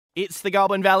It's the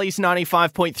Goulburn Valley's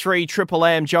 95.3 Triple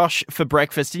M, Josh, for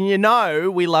breakfast. And you know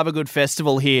we love a good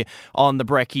festival here on the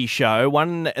Brekkie Show.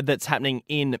 One that's happening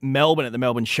in Melbourne at the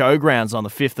Melbourne Showgrounds on the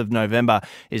 5th of November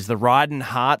is the Ride and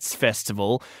Hearts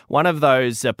Festival. One of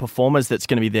those performers that's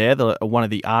going to be there, one of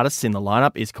the artists in the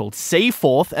lineup, is called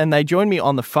Seaforth, and they join me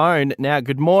on the phone now.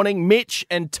 Good morning, Mitch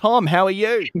and Tom. How are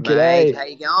you? G'day. How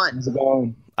you going? How's it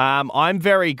going? I'm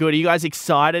very good. Are you guys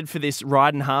excited for this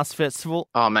Ride and Hearts Festival?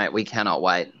 Oh, mate, we cannot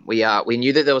wait. We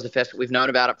knew that there was a festival. We've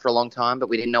known about it for a long time, but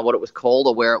we didn't know what it was called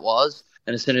or where it was.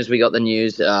 And as soon as we got the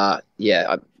news,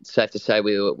 safe to say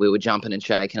we were jumping and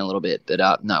shaking a little bit.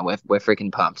 But no, we're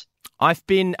freaking pumped. I've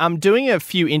been doing a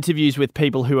few interviews with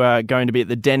people who are going to be at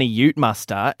the Denny Ute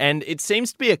Muster, and it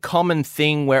seems to be a common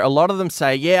thing where a lot of them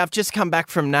say, yeah, I've just come back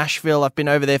from Nashville. I've been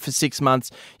over there for 6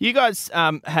 months. You guys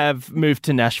have moved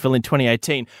to Nashville in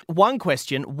 2018. One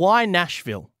question, why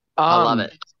Nashville? I love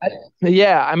it.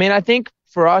 I think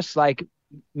for us, like,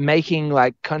 making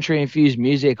like country-infused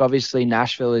music, obviously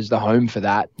Nashville is the home for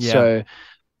that. Yeah.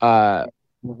 So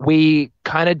we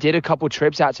kind of did a couple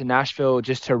trips out to Nashville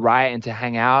just to write and to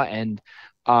hang out, and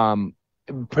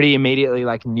pretty immediately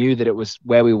like knew that it was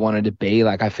where we wanted to be.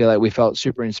 Like, I feel like we felt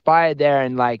super inspired there,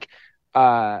 and like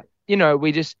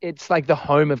it's like the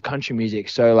home of country music.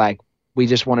 So like we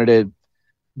just wanted to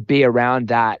be around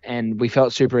that, and we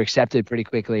felt super accepted pretty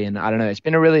quickly. And I don't know, it's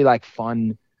been a really like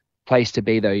fun place to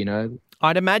be though, you know.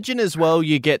 I'd imagine as well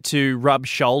you get to rub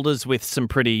shoulders with some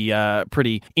pretty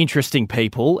interesting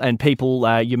people, and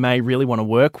people you may really want to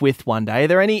work with one day.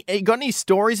 You got any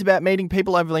stories about meeting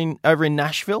people over in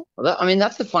Nashville? Well,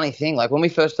 that's the funny thing. Like, when we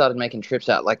first started making trips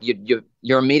out, like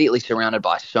you're immediately surrounded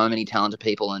by so many talented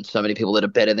people and so many people that are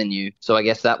better than you. So I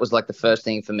guess that was like the first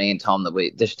thing for me and Tom that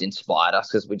we just inspired us,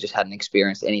 because we just hadn't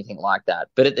experienced anything like that.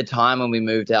 But at the time when we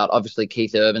moved out, obviously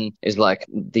Keith Urban is like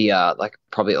the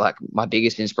probably like my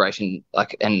biggest inspiration,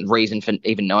 like, and reason for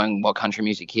even knowing what country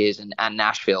music is, and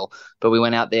Nashville. But we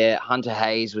went out there. Hunter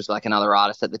Hayes was like another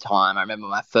artist at the time. I remember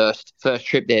my first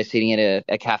trip there, sitting at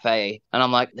a cafe, and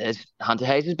I'm like, there's Hunter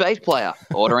Hayes' bass player,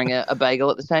 ordering a bagel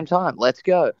at the same time. Let's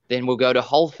go. Then we'll go to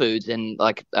Whole Foods, and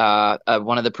like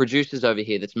one of the producers over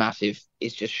here that's massive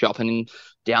is just shopping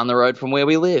down the road from where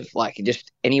we live. Like,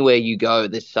 just anywhere you go,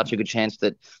 there's such a good chance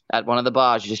that at one of the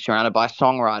bars you're just surrounded by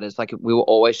songwriters. Like, we were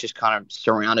always just kind of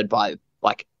surrounded by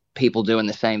like people doing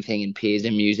the same thing and peers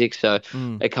in music. So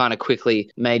it kind of quickly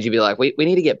made you be like, we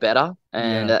need to get better.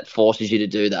 And that forces you to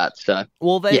do that. So,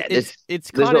 well,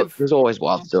 there's always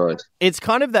wild stories. It's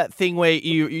kind of that thing where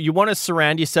you want to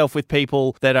surround yourself with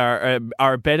people that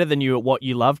are better than you at what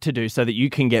you love to do, so that you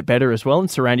can get better as well, and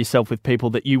surround yourself with people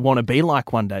that you want to be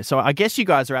like one day. So I guess you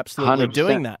guys are absolutely 100%.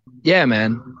 doing that. Yeah,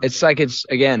 man. It's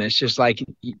just like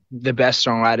the best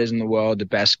songwriters in the world, the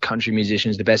best country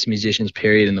musicians, the best musicians,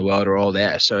 period, in the world are all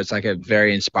there. So it's like a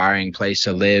very inspiring place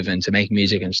to live and to make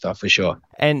music and stuff, for sure.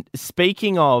 And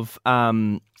speaking of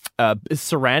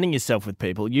surrounding yourself with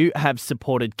people, you have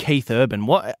supported Keith Urban.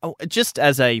 Just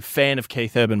as a fan of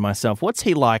Keith Urban myself, what's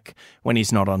he like when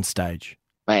he's not on stage?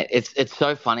 Mate, it's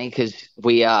so funny, because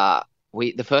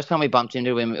the first time we bumped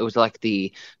into him, it was like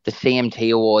the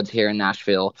CMT Awards here in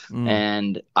Nashville,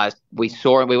 and we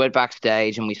saw him. We went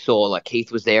backstage and we saw like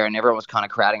Keith was there, and everyone was kind of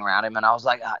crowding around him. And I was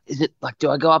like, is it like, do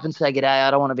I go up and say g'day?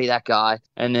 I don't want to be that guy.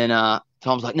 And then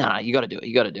Tom's like, no, you got to do it.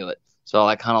 You got to do it. So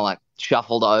I kind of like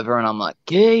shuffled over, and I'm like,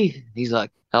 Gee. He's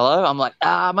like, hello. I'm like,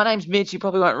 my name's Mitch. You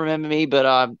probably won't remember me, but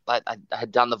I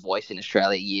had done The Voice in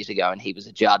Australia years ago, and he was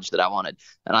a judge that I wanted.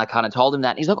 And I kind of told him that.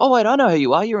 And he's like, oh, wait, I know who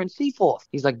you are. You're in Seaforth.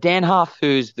 He's like, Dan Huff,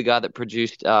 who's the guy that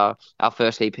produced our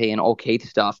first EP and all Keith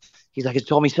stuff. He's like, it's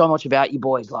told me so much about you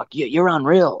boys. Like, you're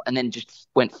unreal. And then just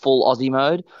went full Aussie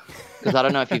mode. Because I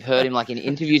don't know if you've heard him, like in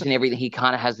interviews and everything, he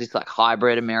kind of has this like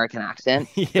hybrid American accent.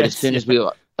 Yes. But as soon as we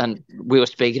were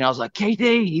speaking, I was like, KT.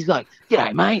 He's like,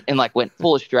 g'day, mate. And like went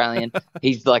full Australian.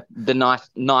 He's like the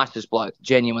nicest bloke,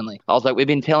 genuinely. I was like, we've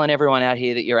been telling everyone out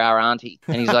here that you're our auntie.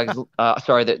 And he's like,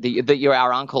 sorry, that you're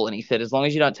our uncle. And he said, as long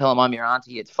as you don't tell him I'm your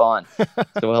auntie, it's fine.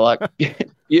 So we're like,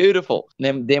 beautiful.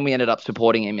 And then we ended up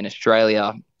supporting him in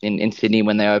Australia, in Sydney,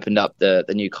 when they opened up the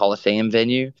new Coliseum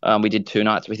venue. We did 2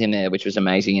 nights with him there, which was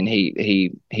amazing. And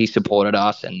he supported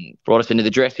us and brought us into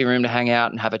the dressing room to hang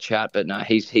out and have a chat. But no,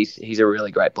 he's a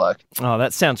really great bloke. Oh,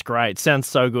 that sounds great. Sounds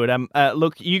so good.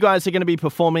 Look, you guys are going to be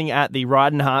performing at the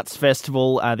Ride and Hearts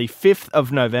Festival the 5th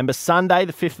of November, Sunday,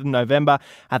 the 5th of November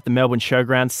at the Melbourne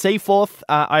Showgrounds. Seaforth,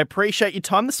 I appreciate your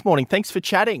time this morning. Thanks for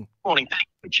chatting.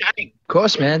 Of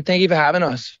course, man. Thank you for having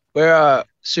us. We're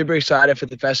super excited for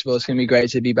the festival. It's going to be great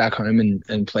to be back home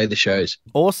and play the shows.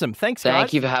 Awesome. Thanks, guys.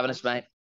 Thank you for having us, mate.